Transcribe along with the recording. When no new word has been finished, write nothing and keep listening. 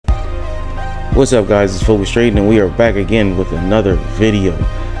What's up, guys? It's Focused Trading, and we are back again with another video.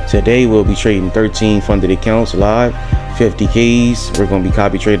 Today we'll be trading 13 funded accounts live, 50 Ks. We're going to be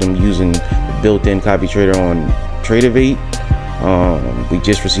copy trading using the built-in copy trader on Tradeovate. We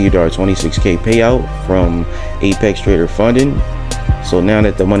just received our 26K payout from Apex Trader Funding. So now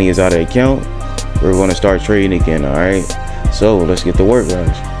that the money is out of the account, we're going to start trading again. All right, so let's get to work,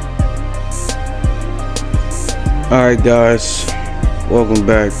 guys. All right, guys, welcome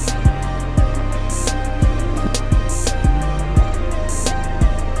back.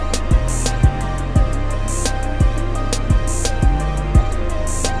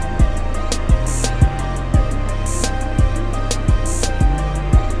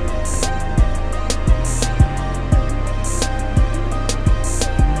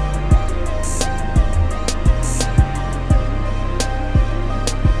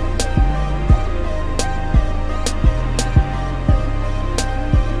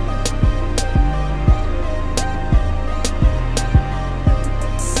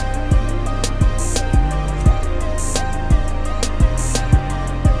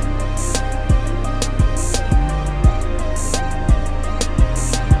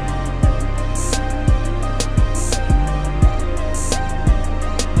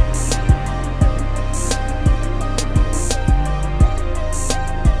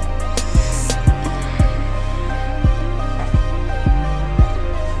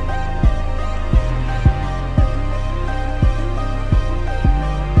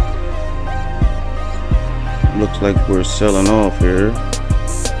 Looks like we're selling off here,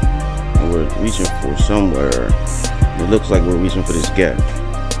 and we're reaching for somewhere. It looks like we're reaching for this gap.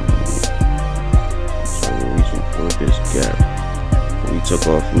 So we're reaching for this gap we took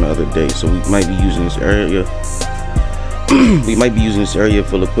off from the other day. So we might be using this area. We might be using this area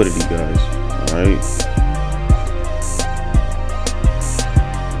for liquidity, guys. All right.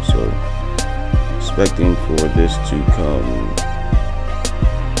 So expecting for this to come,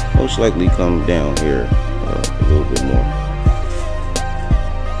 most likely come down here. A little bit more.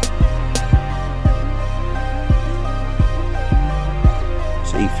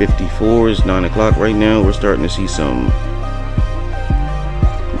 It's 8:54. It's 9 o'clock right now. We're starting to see some.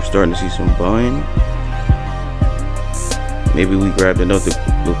 We're starting to see some buying. Maybe we grabbed enough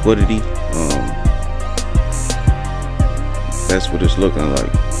liquidity. That's what it's looking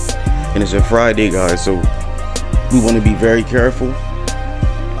like. And it's a Friday, guys, so we want to be very careful.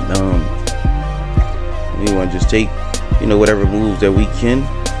 We want to just take, whatever moves that we can,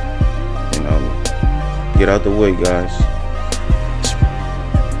 and get out the way, guys.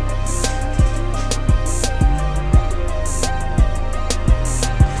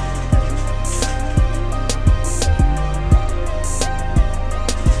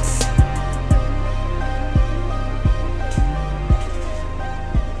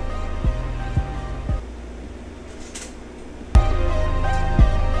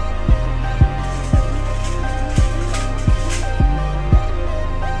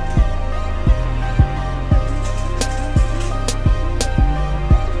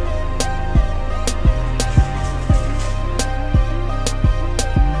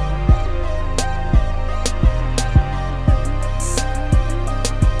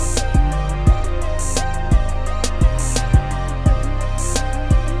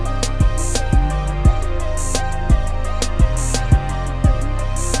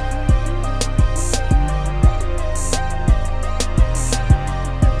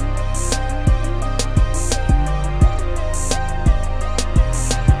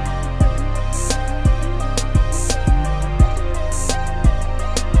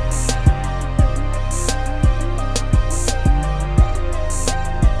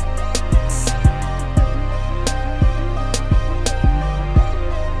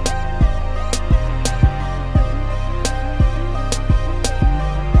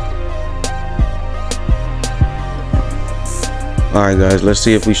 All right, guys, let's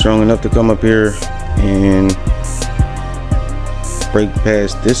see if we're strong enough to come up here and break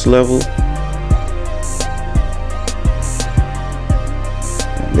past this level.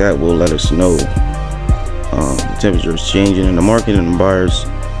 And that will let us know the temperature is changing in the market, and the buyers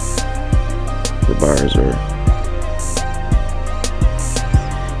are,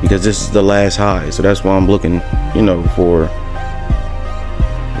 because this is the last high, so that's why I'm looking, for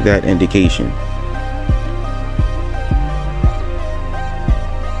that indication.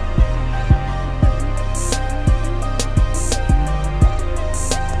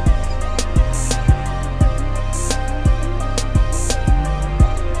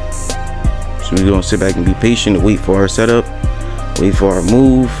 So we're gonna sit back and be patient and wait for our setup, wait for our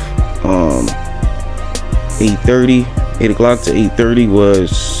move. 8:30, 8 o'clock to 8:30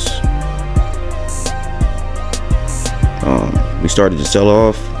 was We started to sell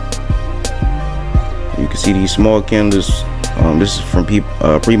off. You can see these small candles. This is from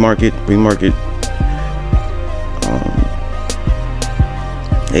pre-market.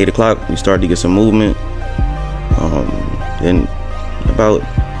 8 o'clock we started to get some movement. Then about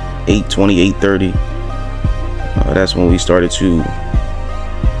 8:20, 8:30, that's when we started to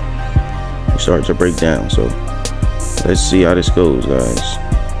break down. So let's see how this goes, guys.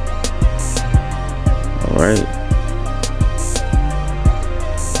 All right.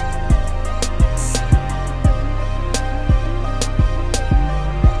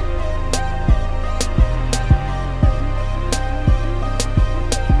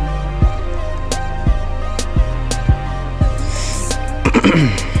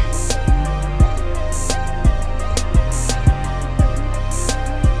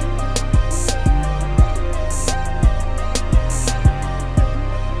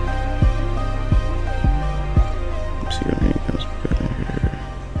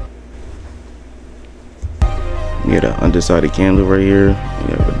 We got an undecided candle right here. We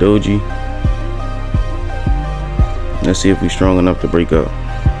have a doji. Let's see if we're strong enough to break up.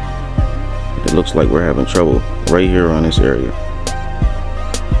 It looks like we're having trouble right here on this area.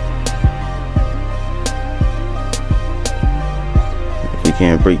 If we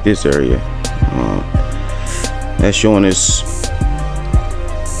can't break this area, that's showing us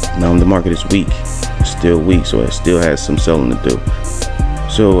the market is weak. It's still weak, so it still has some selling to do.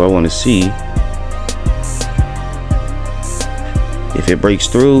 So I want to see if it breaks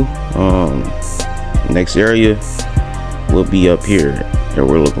through. Next area will be up here that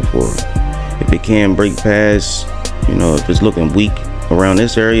we're looking for. If it can break past, if it's looking weak around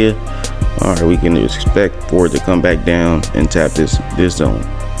this area, all right, we can expect for it to come back down and tap this zone.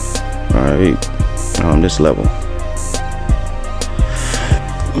 All right, this level.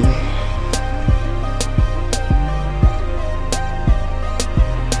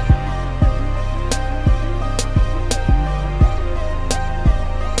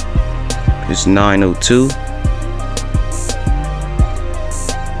 It's 9:02.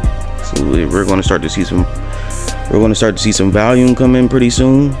 So we're going to start to see some. We're going to start to see some volume come in pretty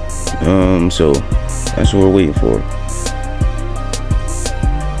soon. So that's what we're waiting for.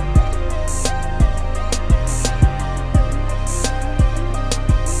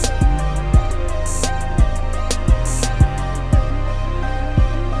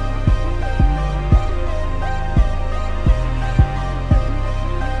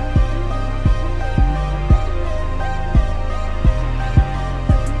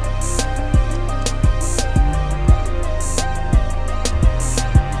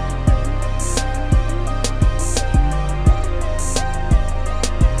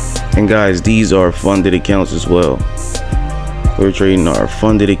 And guys, these are funded accounts as well. We're trading our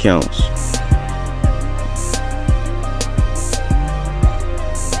funded accounts.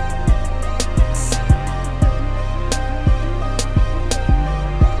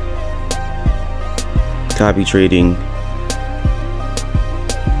 Copy trading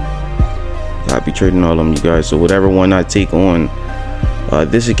all of them, you guys. So whatever one I take on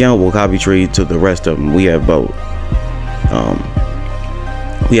this account will copy trade to the rest of them. We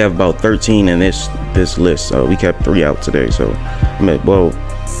have about 13 in this list. We kept 3 out today, so we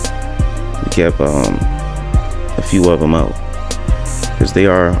kept a few of them out because they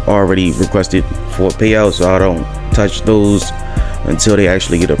are already requested for payouts. So I don't touch those until they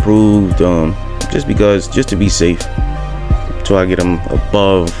actually get approved, just to be safe, until I get them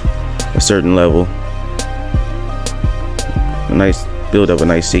above a certain level. Build up a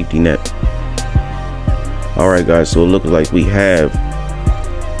nice safety net. All right, guys, so it looks like we have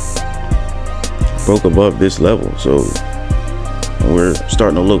broke above this level, so we're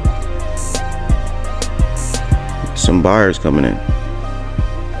starting to look some buyers coming in.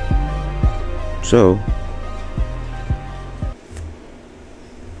 So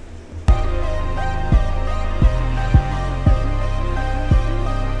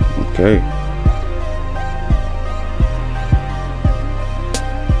okay,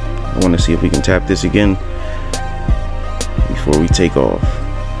 I want to see if we can tap this again before we take off.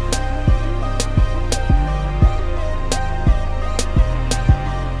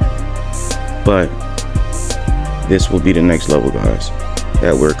 But this will be the next level, guys,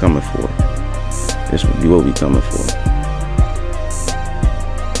 that we're coming for. This will be what we're coming for.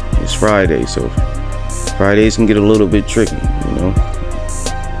 It's Friday, so Fridays can get a little bit tricky,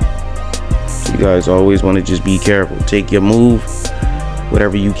 So you guys always want to just be careful. Take your move,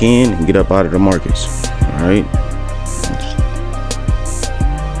 whatever you can, and get up out of the markets. All right.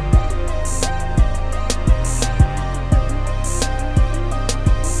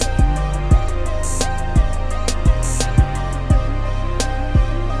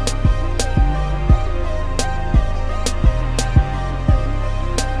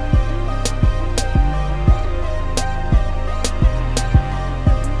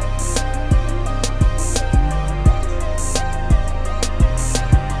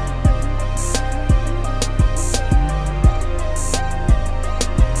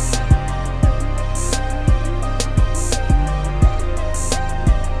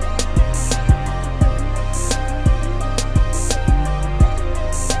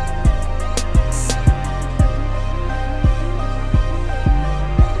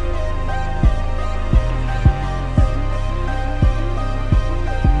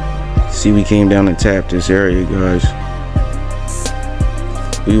 See, we came down and tapped this area, guys.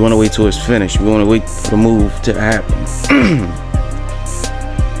 We want to wait till it's finished. We want to wait for the move to happen.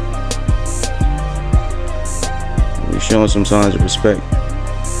 We're showing some signs of respect.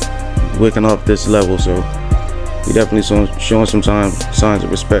 Wicking off this level, so we definitely showing some signs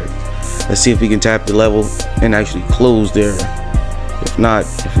of respect. Let's see if we can tap the level and actually close there. If not,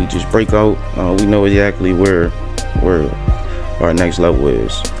 if we just break out, we know exactly where our next level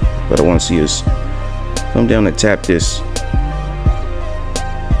is. But I want to see us come down and tap this.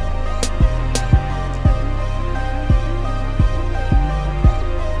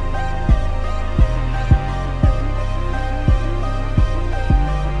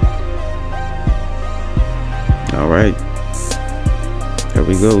 All right, there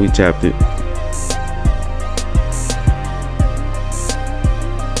we go. We tapped it.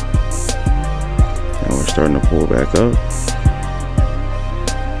 Now we're starting to pull back up.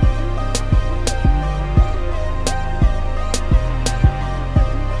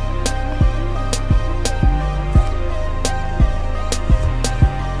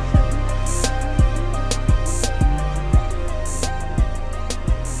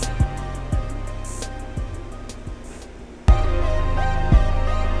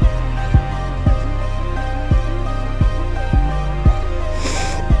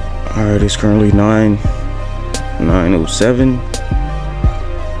 All right, it's currently 9:07.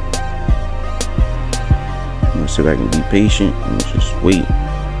 I'm gonna sit back and be patient and just wait.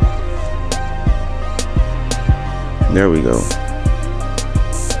 There we go.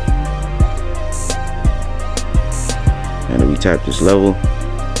 And then we tap this level.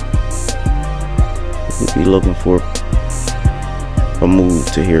 We'll be looking for a move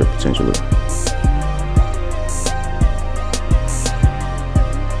to here potentially.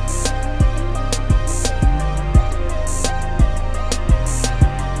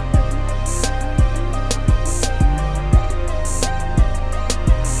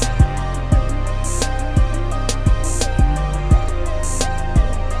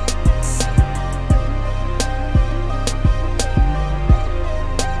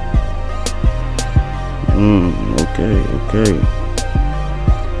 Okay.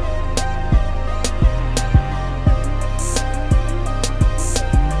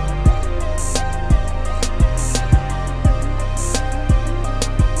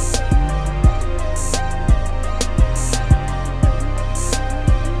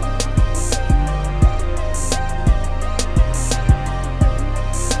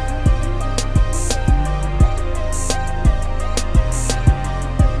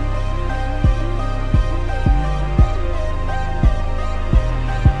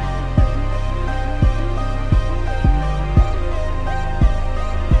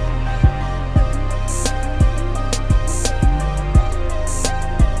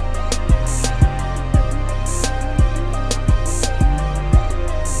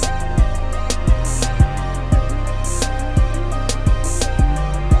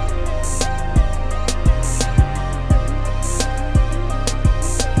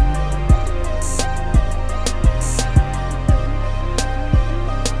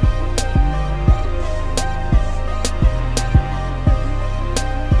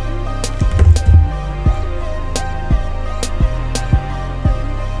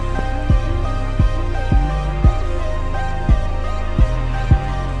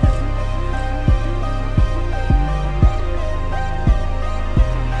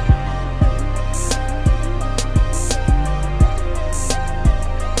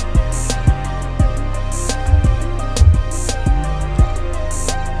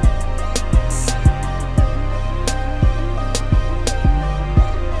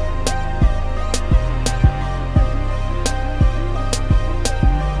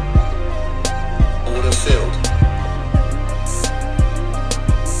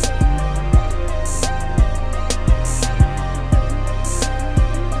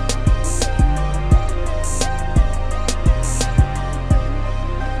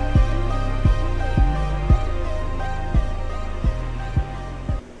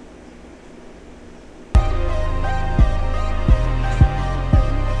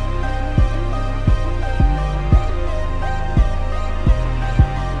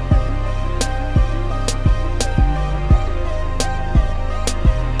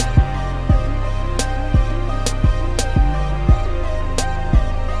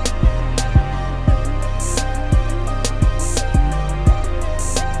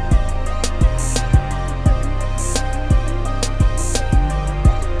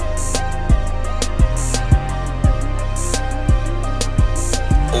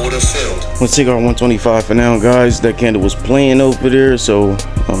 Let's take our 125 for now, guys. That candle was playing over there, so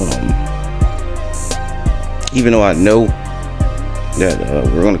even though I know that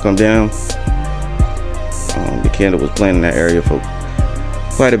we're going to come down. The candle was playing in that area for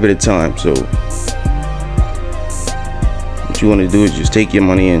quite a bit of time, so what you want to do is just take your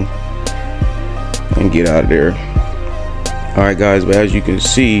money in and get out of there. Alright guys, but as you can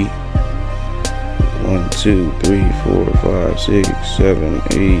see, 1 2 3 4 5 6 7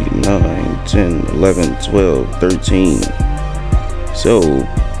 8 9 10 11 12 13. So,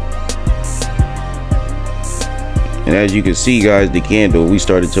 and as you can see guys, the candle, we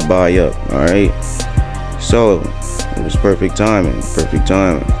started to buy up. Alright, so it was perfect timing, you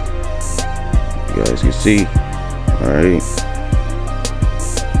guys can see. Alright,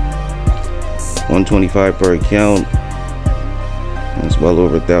 125 per account. That's well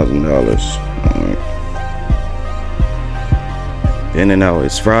over $1,000. Alright, in and out.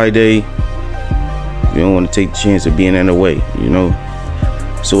 It's Friday. You don't want to take the chance of being in the way, you know.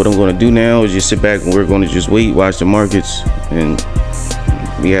 So what I'm going to do now is just sit back and we're going to just wait, watch the markets, and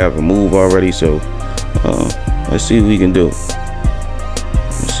we have a move already. So let's see what we can do.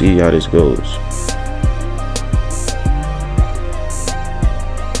 Let's see how this goes.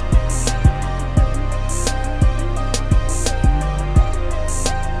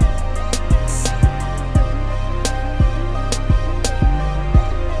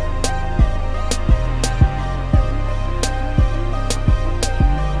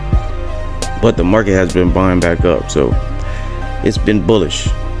 But the market has been buying back up, so it's been bullish.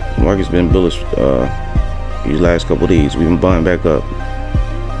 The market's been bullish these last couple of days. We've been buying back up.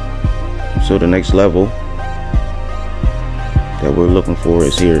 So the next level that we're looking for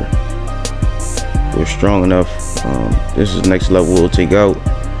is here. We're strong enough. This is the next level we'll take out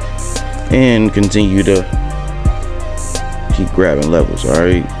and continue to keep grabbing levels. All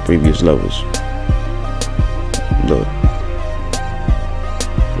right, previous levels. Look,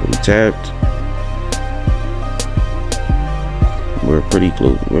 we tapped. We're pretty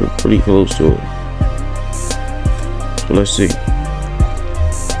close. We're pretty close to it. So let's see.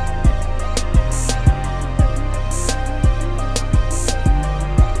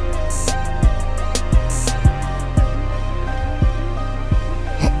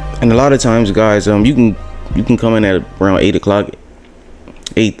 And a lot of times, guys, you can come in at around 8 o'clock,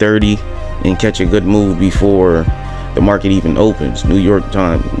 8:30, and catch a good move before the market even opens. New York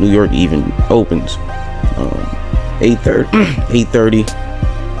time. New York even opens. 8:30,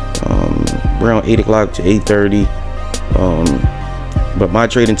 around 8 o'clock to 8:30. But my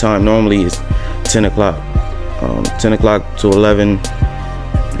trading time normally is 10 o'clock, 10 o'clock to 11,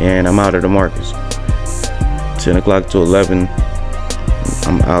 and I'm out of the markets. 10 o'clock to 11,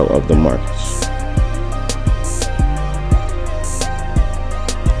 I'm out of the markets.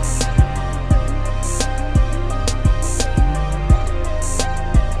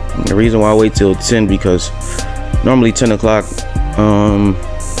 And the reason why I wait till 10, because normally 10 o'clock,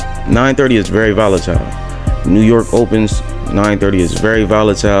 9:30 is very volatile. New York opens, 9:30 is very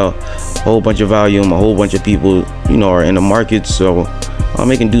volatile. Whole bunch of volume, a whole bunch of people, you know, are in the market. So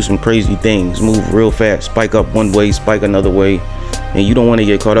they can do some crazy things, move real fast, spike up one way, spike another way, and you don't want to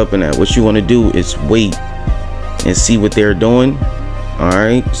get caught up in that. What you want to do is wait and see what they're doing. All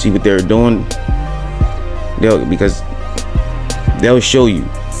right, see what they're doing. Because they'll show you.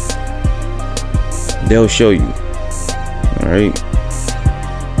 They'll show you. All right,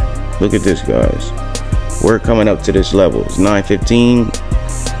 look at this, guys. We're coming up to this level. It's 9:15.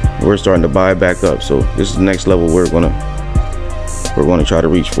 We're starting to buy back up. So this is the next level we're gonna try to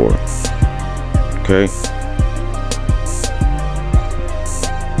reach for. Okay.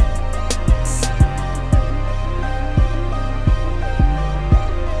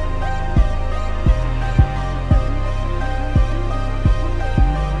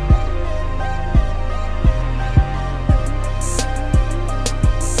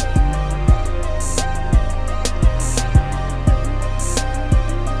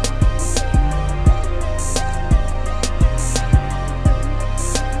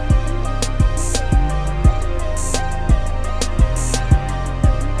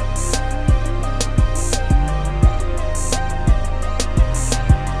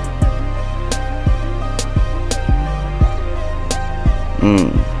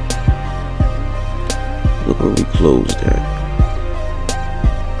 Look where we closed at.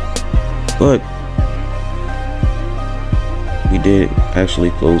 But we did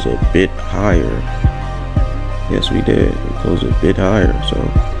actually close a bit higher. Yes, we did. We closed a bit higher. So,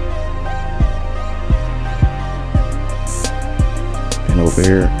 and over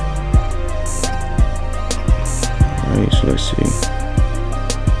here. All right, so let's see.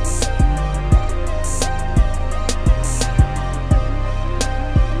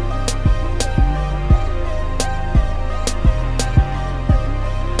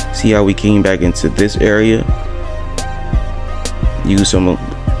 See how we came back into this area, use some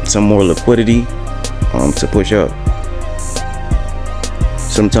more liquidity to push up.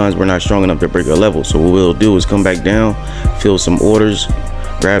 Sometimes we're not strong enough to break a level, so what we'll do is come back down, fill some orders,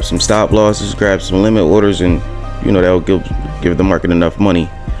 grab some stop losses, grab some limit orders, and you know, that'll give the market enough money,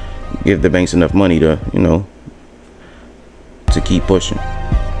 give the banks enough money to, you know, to keep pushing.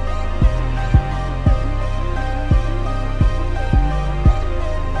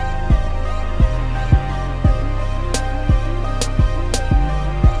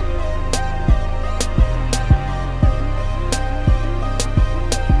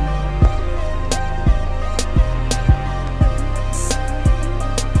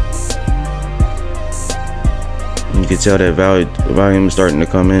 You can tell that volume is starting to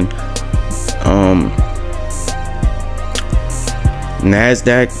come in.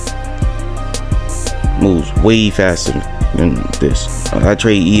 NASDAQ moves way faster than this. I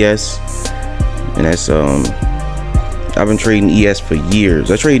trade ES, and that's I've been trading ES for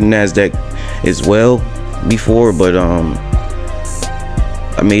years. I traded NASDAQ as well before, but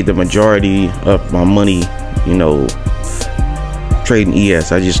I made the majority of my money, you know, trading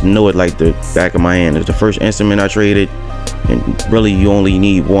ES. I just know it like the back of my hand. It's the first instrument I traded, and really you only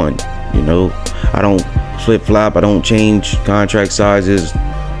need one. You know, I don't flip flop, I don't change contract sizes.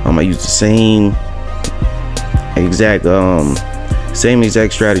 I use the same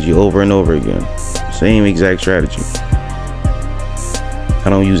exact strategy over and over again. Same exact strategy. I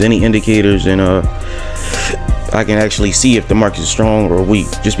don't use any indicators, and I can actually see if the market is strong or weak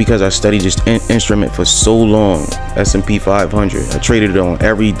just because I studied this instrument for so long. S&P 500. I traded it on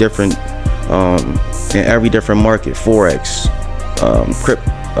every different in every different market, forex,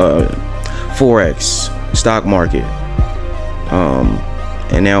 forex, stock market,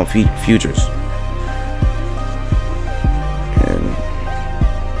 and now futures.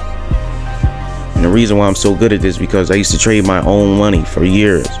 And the reason why I'm so good at this is because I used to trade my own money for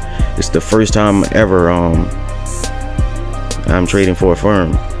years. It's the first time ever I'm trading for a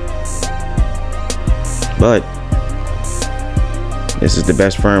firm, but this is the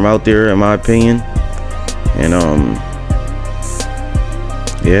best firm out there in my opinion. And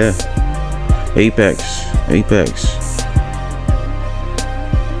yeah, Apex.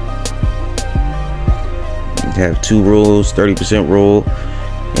 You have two rules, 30% rule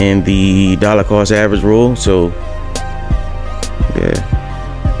and the dollar cost average rule. So yeah,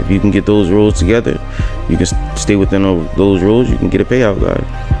 if you can get those rules together, you can stay within those rules, you can get a payout, guys.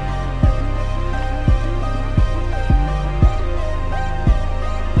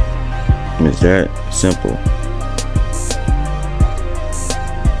 It's that simple.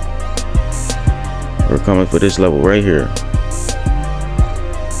 We're coming for this level right here.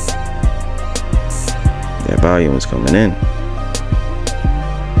 That volume is coming in.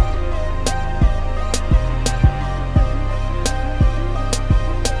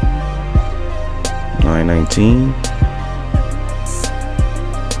 $9.19.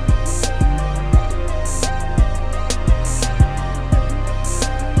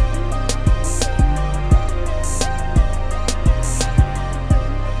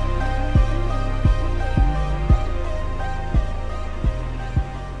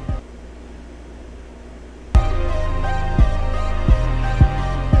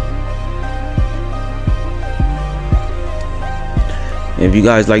 If you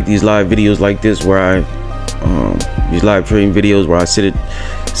guys like these live videos like this, where I these live trading videos where I sit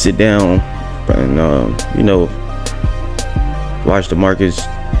down and you know, watch the markets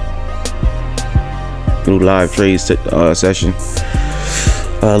through live trade session,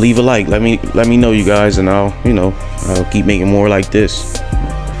 leave a like. Let me know, you guys, and I'll keep making more like this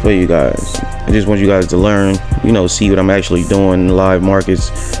for you guys. I just want you guys to learn, you know, see what I'm actually doing in the live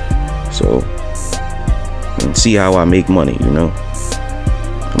markets, so, and see how I make money. You know,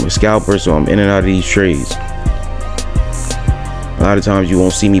 I'm a scalper, so I'm in and out of these trades. A lot of times you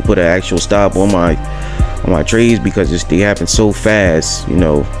won't see me put an actual stop on my trades because they happen so fast. You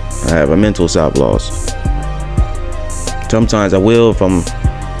know, I have a mental stop loss. Sometimes I will if I'm,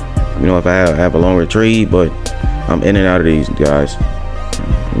 you know, if I have a longer trade, but I'm in and out of these, guys.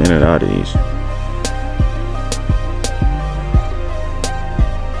 I'm in and out of these.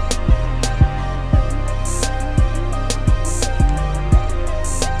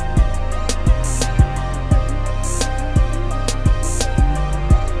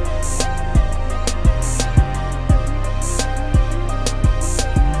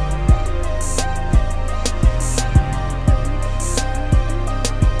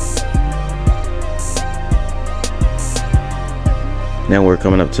 Now we're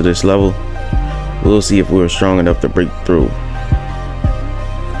coming up to this level. We'll see if we're strong enough to break through.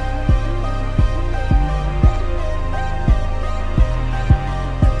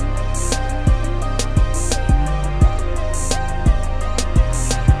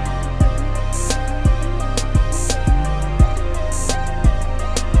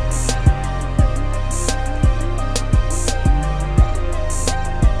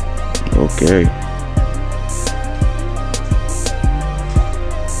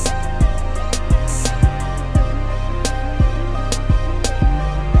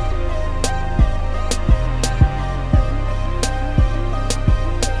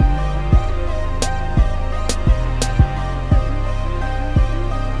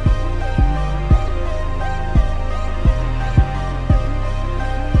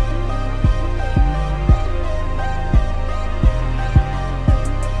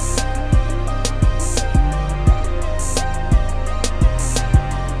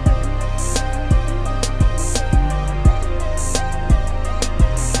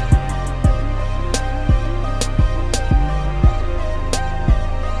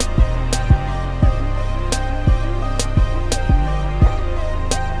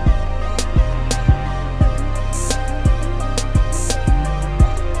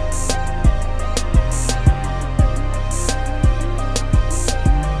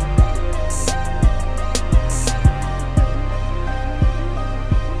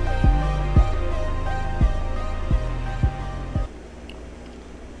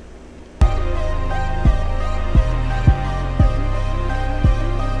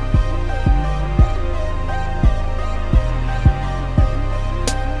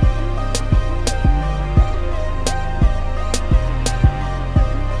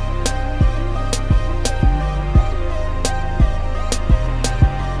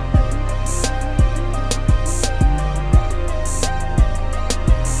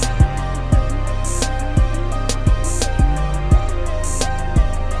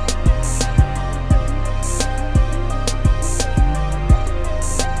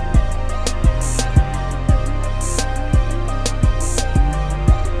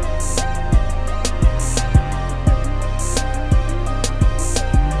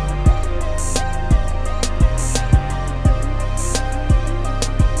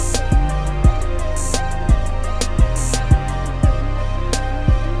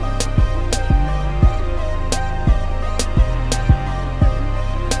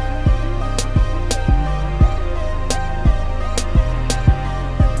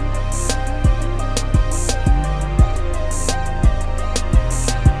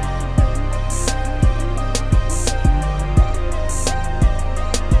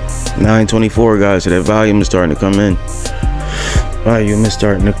 924, guys. So that volume is starting to come in. Volume is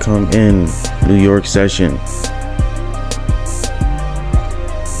starting to come in. New York session.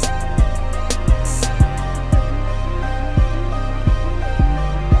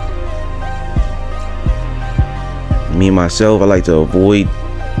 Me myself, I like to avoid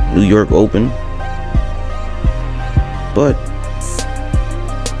New York Open, but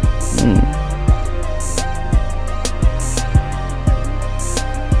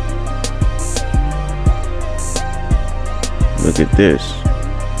look at this.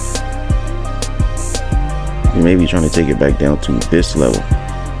 You may be trying to take it back down to this level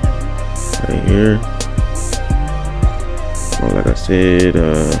right here. Well, like I said,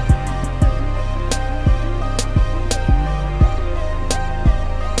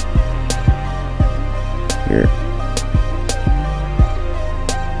 here.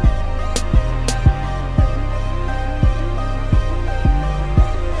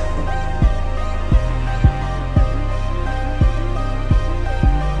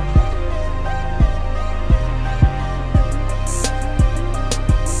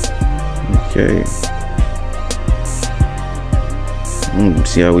 Okay.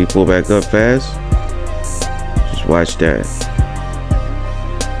 See how we pull back up fast? Just watch that.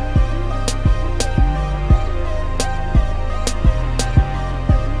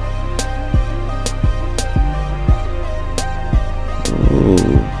 Ooh.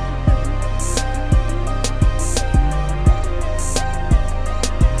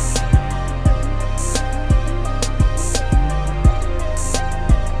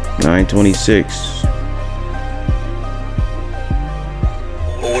 $9.26.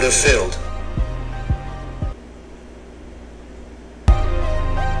 Order filled.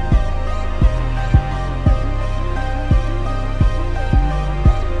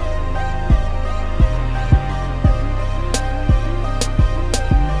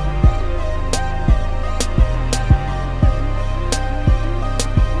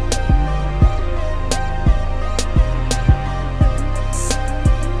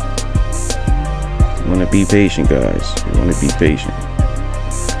 Be patient, guys. You want to be patient.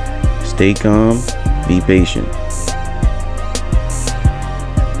 Stay calm. Be patient.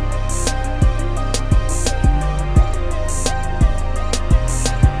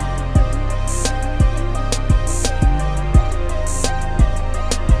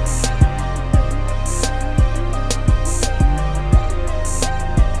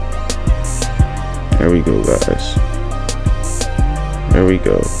 There we go, guys. There we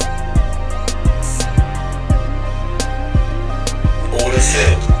go.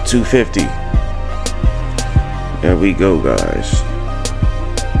 250. There we go, guys.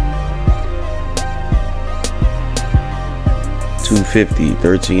 250,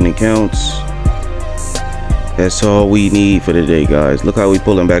 13 accounts. That's all we need for today, guys. Look how we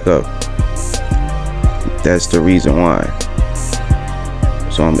pulling back up. That's the reason why.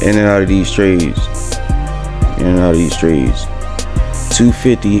 So I'm in and out of these trades. In and out of these trades.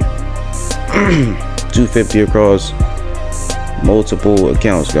 250. 250 across multiple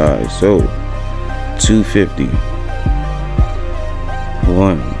accounts, guys. So 250.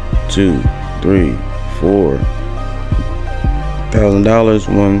 1, 2, 3, 4 $1,000.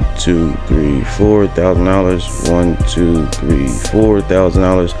 1, 2, 3, $4,000. 1, 2, 3,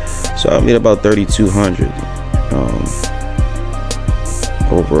 $4,000. So I made about 3,200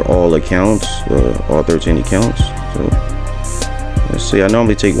 over all accounts, all 13 accounts. So let's see. I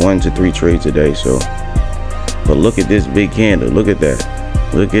normally take 1 to 3 trades a day. So. But look at this big candle. Look at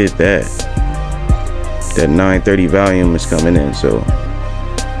that. Look at that. That 930 volume is coming in. So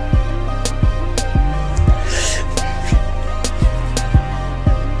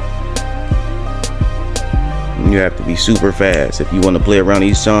you have to be super fast if you want to play around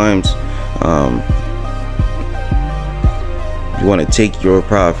these times. You want to take your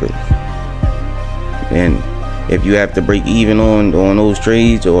profit, and if you have to break even on those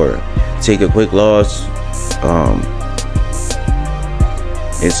trades or take a quick loss,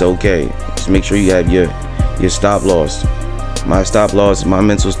 it's okay. Just make sure you have your stop loss. My stop loss,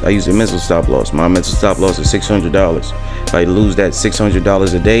 I use a mental stop loss. My mental stop loss is $600. If I lose that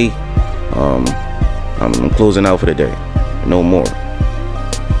 $600 a day, I'm closing out for the day. No more.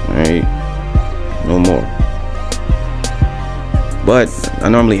 All right, no more. But I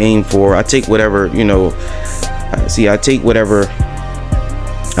normally aim for. I take whatever, you know. See, I take whatever.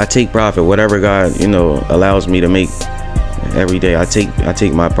 I take profit, whatever God, you know, allows me to make every day. I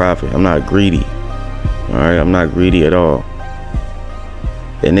take my profit. I'm not greedy. All right, I'm not greedy at all.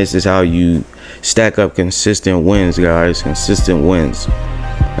 And this is how you stack up consistent wins, guys. Consistent wins.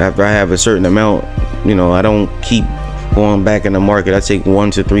 After I have a certain amount, you know, I don't keep going back in the market. I take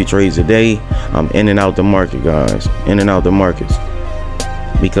 1 to 3 trades a day. I'm in and out the market, guys, in and out the markets.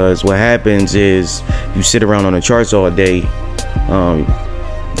 Because what happens is you sit around on the charts all day.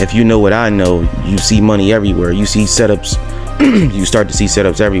 If you know what I know, you see money everywhere. You see setups. You start to see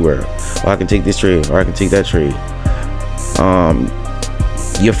setups everywhere. Oh, I can take this trade, or I can take that trade.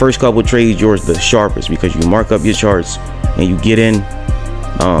 Your first couple trades, yours the sharpest, because you mark up your charts and you get in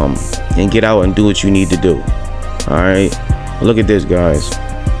and get out and do what you need to do. All right, look at this, guys.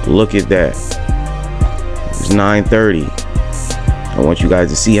 Look at that. It's 9:30. I want you guys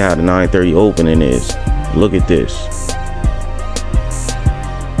to see how the 9:30 opening is. Look at this.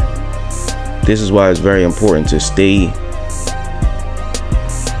 This is why it's very important to stay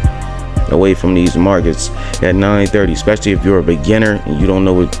away from these markets at 9:30, especially if you're a beginner and you don't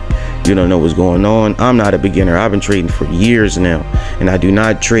know what's going on. I'm not a beginner. I've been trading for years now, and I do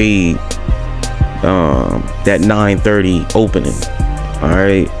not trade that 9:30 opening. All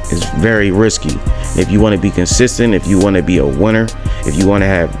right, it's very risky. If you want to be consistent, if you want to be a winner, if you want to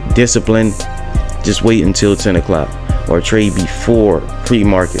have discipline, just wait until 10 o'clock or trade before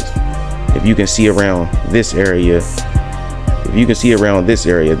pre-market. If you can see around this area,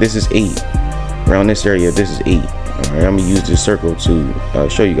 this is 8. Around this area, this is 8. All right, I'm gonna use this circle to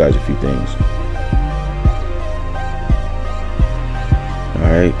show you guys a few things. All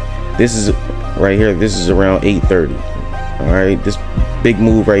right, this is right here. This is around 8:30. All right, this big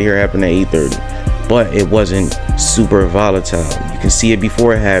move right here happened at 8:30, but it wasn't super volatile. You can see it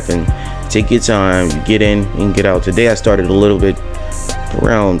before it happened. Take your time. You get in and get out. Today I started a little bit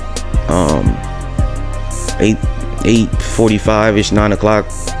around 8:45ish, 9 o'clock,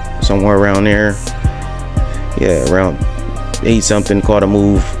 somewhere around there. Yeah, around 8 something. Caught a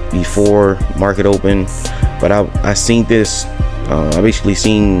move before market open, but I seen this. I basically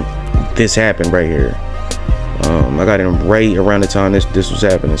seen this happen right here. I got in right around the time this was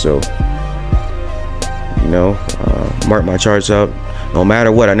happening, so mark my charts up. No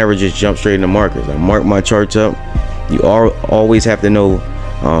matter what, I never just jump straight in the markets. I mark my charts up. You always have to know.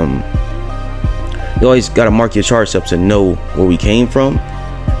 You always got to mark your charts up to know where we came from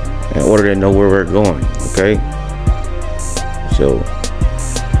in order to know where we're going. Okay, so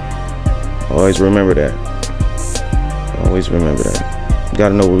always remember that. Always remember that. You got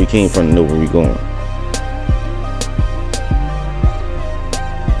to know where we came from to know where we're going.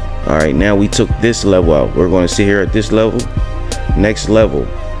 All right, now we took this level out. We're going to sit here at this level. Next level.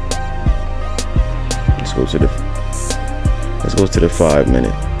 Let's go to the 5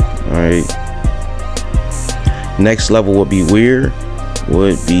 minute. All right. Next level would be where?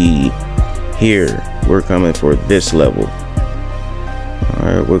 Would be here. We're coming for this level. All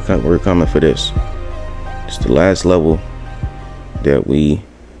right, we're coming for this. It's the last level that we.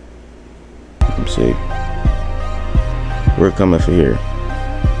 Let's see. We're coming for here.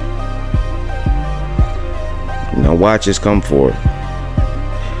 Now watch us come forward.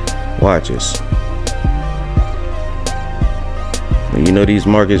 Watch us. You know, these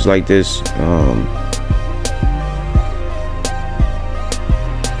markets like this,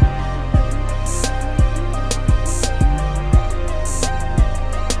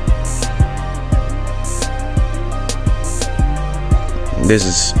 this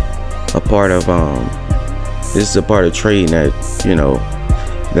is a part of trading that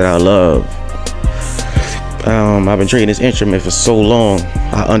that I love. I've been trading this instrument for so long.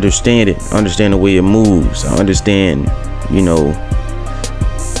 I understand it. I understand the way it moves. I understand,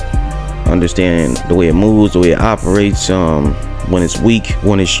 understand the way it moves, the way it operates, when it's weak,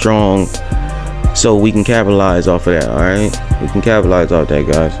 when it's strong, so we can capitalize off of that. All right, we can capitalize off that,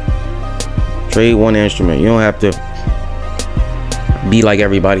 guys. Trade one instrument. You don't have to be like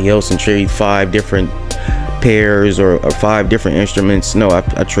everybody else and trade 5 different pairs or 5 different instruments. No,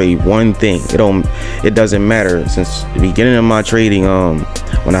 I trade one thing. It doesn't matter. Since the beginning of my trading,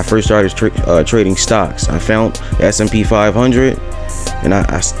 when I first started trading stocks, I found the S&P 500 and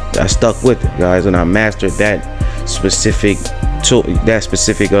I stuck with it, guys, and I mastered that specific tool, that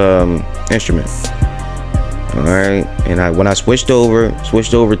specific instrument. All right, and when I switched over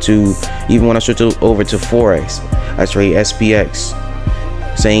to, even when I switched over to Forex, I trade SPX,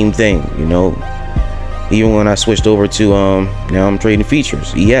 same thing, Even when I switched over to now I'm trading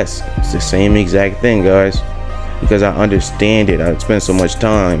futures, ES, it's the same exact thing, guys, because I understand it. I spent so much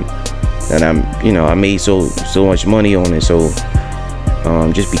time and I made so much money on it. So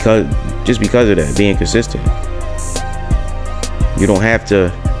just because of that, being consistent, you don't have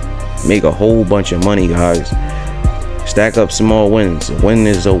to make a whole bunch of money, guys. Stack up small wins. A win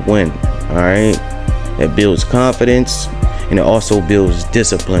is a win. All right, it builds confidence and it also builds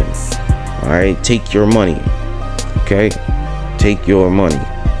discipline. All right, take your money. Okay, take your money.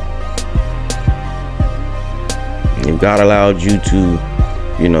 If God allowed you to,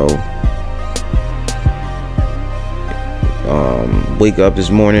 you know, wake up this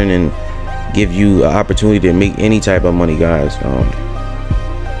morning and give you an opportunity to make any type of money, guys,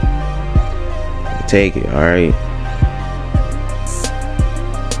 take it. All right,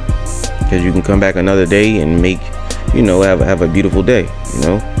 because you can come back another day and make, you know, have a beautiful day, you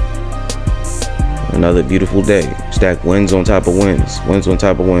know, another beautiful day. Stack wins on top of wins, wins on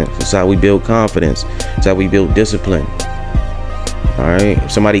top of wins. That's how we build confidence. That's how we build discipline. All right,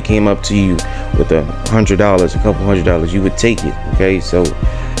 if somebody came up to you with $100, a couple $100, you would take it. Okay, so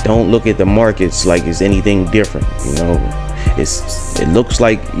don't look at the markets like it's anything different. You know, it looks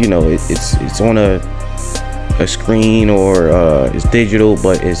like, you know, it's on a screen, or it's digital,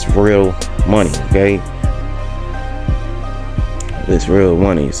 but it's real money. Okay, it's real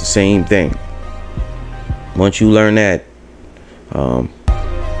money. It's the same thing. Once you learn that,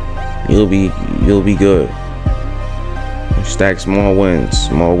 you'll be good. Stack small wins,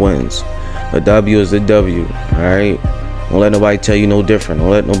 small wins. A W is a W. All right, don't let nobody tell you no different. Don't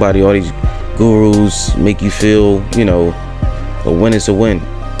let nobody, all these gurus, make you feel, you know, a win is a win.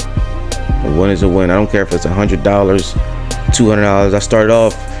 A win is a win. I don't care if it's $100, $200. I started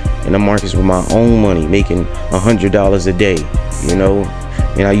off in the markets with my own money, making $100 a day, you know,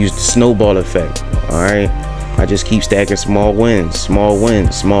 and I used the snowball effect. All right, I just keep stacking small wins, small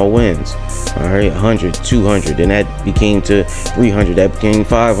wins, small wins. All right, 100, 200, and that became to 300, that became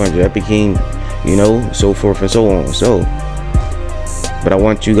 500, that became, you know, so forth and so on. So, but I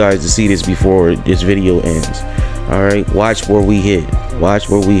want you guys to see this before this video ends. All right, watch where we hit. Watch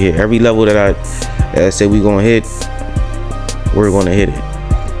where we hit. Every level that I said we're gonna hit, we're gonna hit it.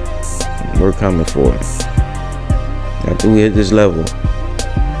 We're coming for it. After we hit this level,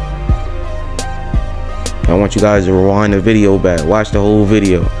 I want you guys to rewind the video back. Watch the whole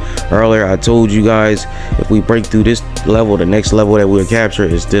video. Earlier I told you guys, if we break through this level, the next level that we'll capture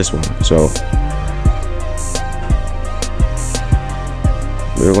is this one. So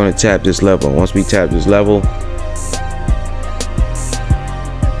we're going to tap this level. Once we tap this level,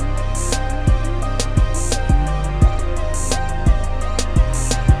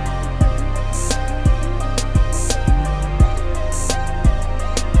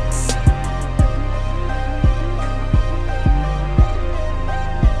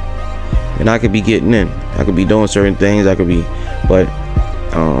 and I could be getting in, I could be doing certain things, I could be, but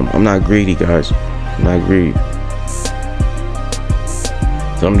I'm not greedy, guys. I'm not greedy.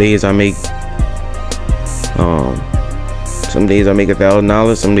 Some days I make $1,000, some days I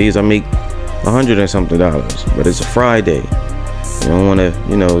make $100 and something, but it's a Friday. You don't want to,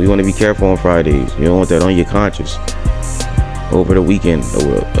 you know, you want to be careful on Fridays. You don't want that on your conscience over the weekend,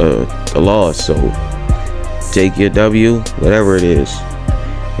 or a loss. So take your W, whatever it is,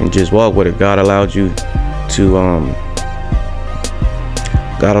 and just walk with it. God allowed you to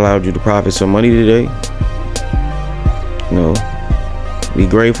profit some money today. You know, be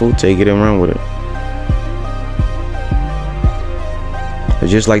grateful, take it and run with it.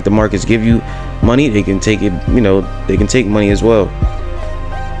 It's just like the markets give you money, they can take it, you know, they can take money as well.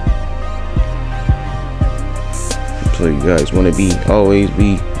 So you guys want to always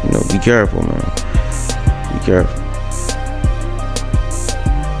be, you know, be careful, man. Be careful.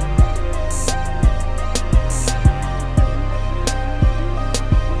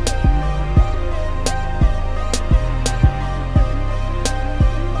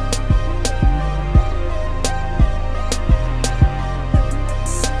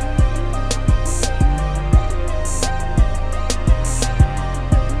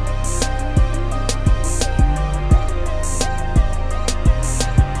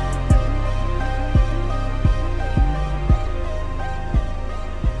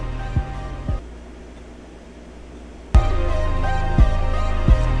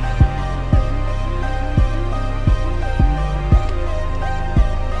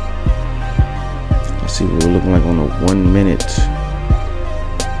 See what we're looking like on a 1 minute.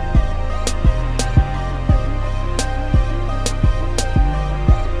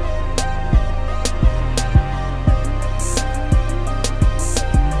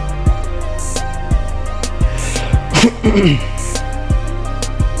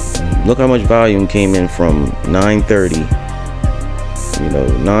 Look how much volume came in from 9:30, you know,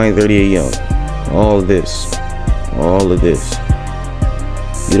 9:30 a.m. all of this.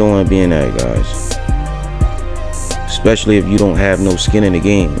 You don't want to be in that, guys, especially if you don't have no skin in the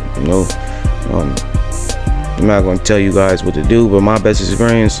game. You know, I'm not going to tell you guys what to do, but my best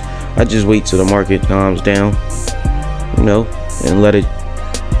experience, I just wait till the market calms down, you know, and let it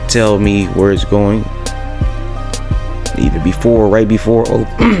tell me where it's going. either right before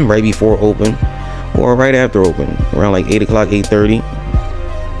open, or right after open, around like 8 o'clock, 8:30,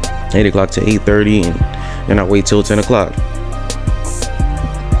 8 o'clock to 8:30, and then I wait till 10 o'clock.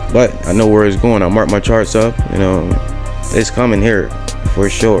 But I know where it's going. I mark my charts up, you know, it's coming here for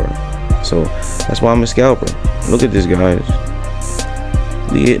sure. So that's why I'm a scalper. Look at this, guys.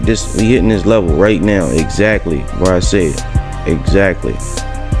 We hitting this level right now, exactly where I said. Exactly.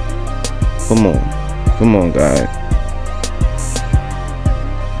 Come on, guys.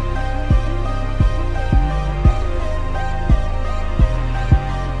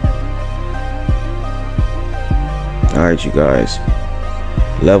 All right, you guys.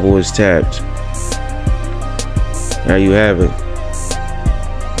 Level is tapped. There you have it.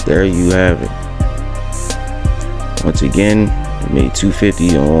 There you have it. Once again, made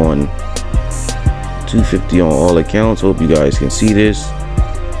 250 on all accounts. Hope you guys can see this.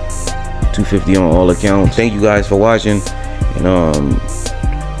 250 on all accounts. Thank you guys for watching. And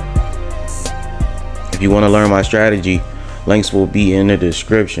if you want to learn my strategy, links will be in the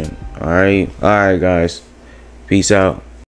description. All right, guys. Peace out.